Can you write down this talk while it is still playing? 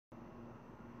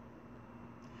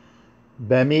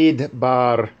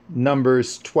Bamidbar,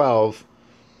 Numbers 12.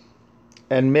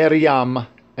 And Miriam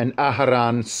and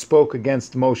Aharon spoke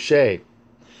against Moshe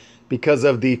because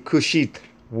of the Cushite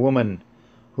woman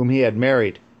whom he had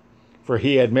married, for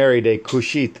he had married a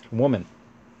Cushite woman.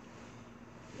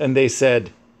 And they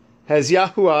said, Has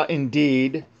Yahuwah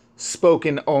indeed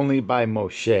spoken only by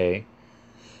Moshe?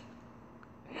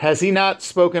 Has he not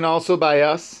spoken also by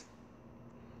us?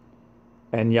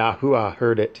 And Yahuwah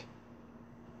heard it.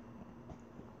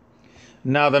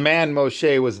 Now the man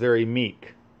Moshe was very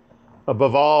meek,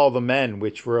 above all the men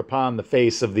which were upon the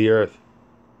face of the earth.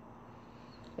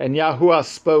 And Yahuwah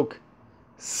spoke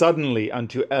suddenly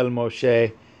unto El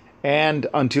Moshe, and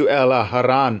unto El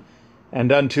Aharon,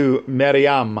 and unto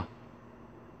Miriam.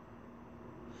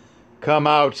 Come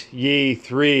out, ye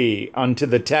three, unto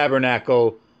the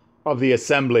tabernacle of the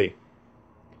assembly.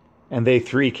 And they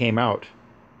three came out.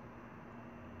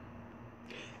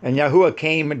 And Yahuwah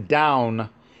came down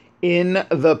in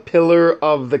the pillar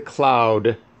of the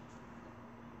cloud,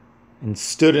 and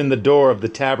stood in the door of the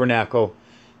tabernacle,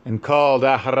 and called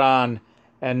Aharon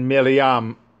and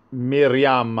Miriam.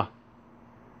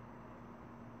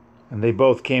 And they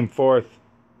both came forth.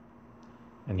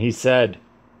 And he said,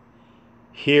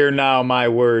 Hear now my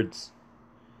words.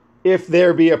 If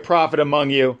there be a prophet among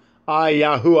you, I,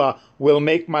 Yahuwah, will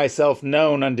make myself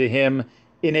known unto him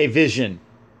in a vision,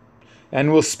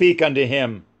 and will speak unto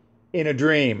him in a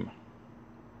dream.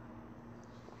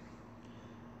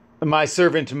 My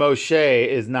servant Moshe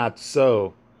is not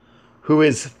so, who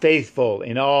is faithful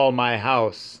in all my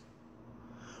house.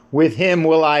 With him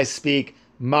will I speak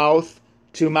mouth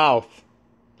to mouth,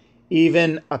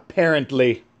 even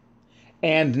apparently,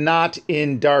 and not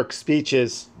in dark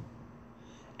speeches.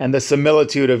 And the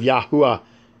similitude of Yahuwah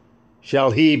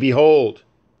shall he behold.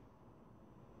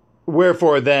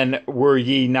 Wherefore then were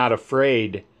ye not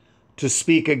afraid to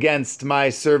speak against my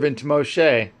servant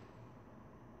Moshe?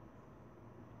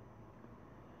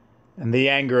 And the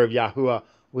anger of Yahuwah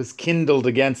was kindled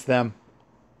against them,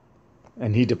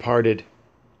 and he departed.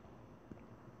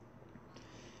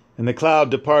 And the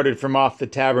cloud departed from off the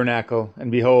tabernacle,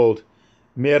 and behold,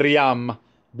 Miriam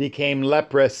became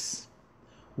leprous,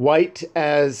 white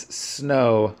as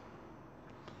snow.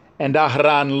 And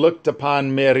Aharon looked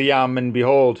upon Miriam, and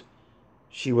behold,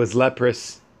 she was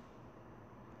leprous.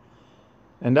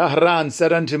 And Aharon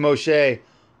said unto Moshe,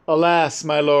 Alas,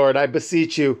 my Lord, I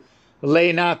beseech you,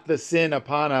 lay not the sin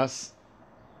upon us,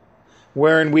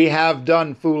 wherein we have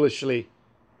done foolishly,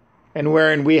 and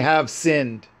wherein we have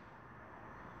sinned.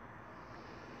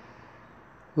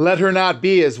 Let her not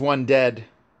be as one dead,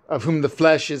 of whom the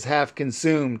flesh is half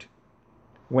consumed,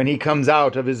 when he comes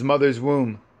out of his mother's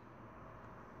womb.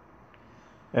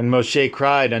 And Moshe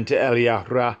cried unto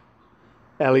Eliyahuah,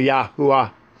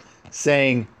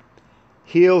 saying,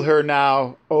 Heal her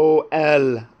now, O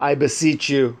El, I beseech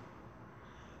you.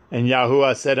 And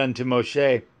Yahuwah said unto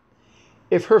Moshe,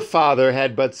 If her father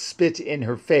had but spit in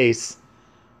her face,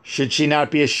 should she not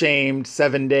be ashamed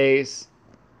 7 days?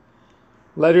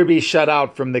 Let her be shut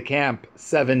out from the camp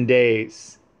 7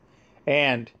 days,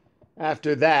 and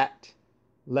after that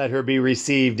let her be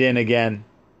received in again.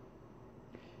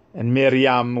 And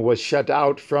Miriam was shut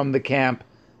out from the camp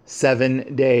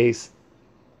 7 days,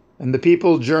 and the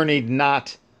people journeyed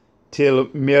not till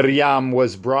Miriam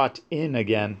was brought in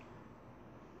again.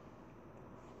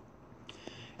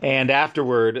 And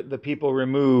afterward the people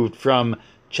removed from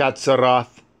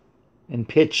Chatzaroth, and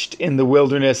pitched in the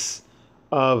wilderness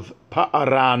of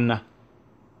Pa'aran.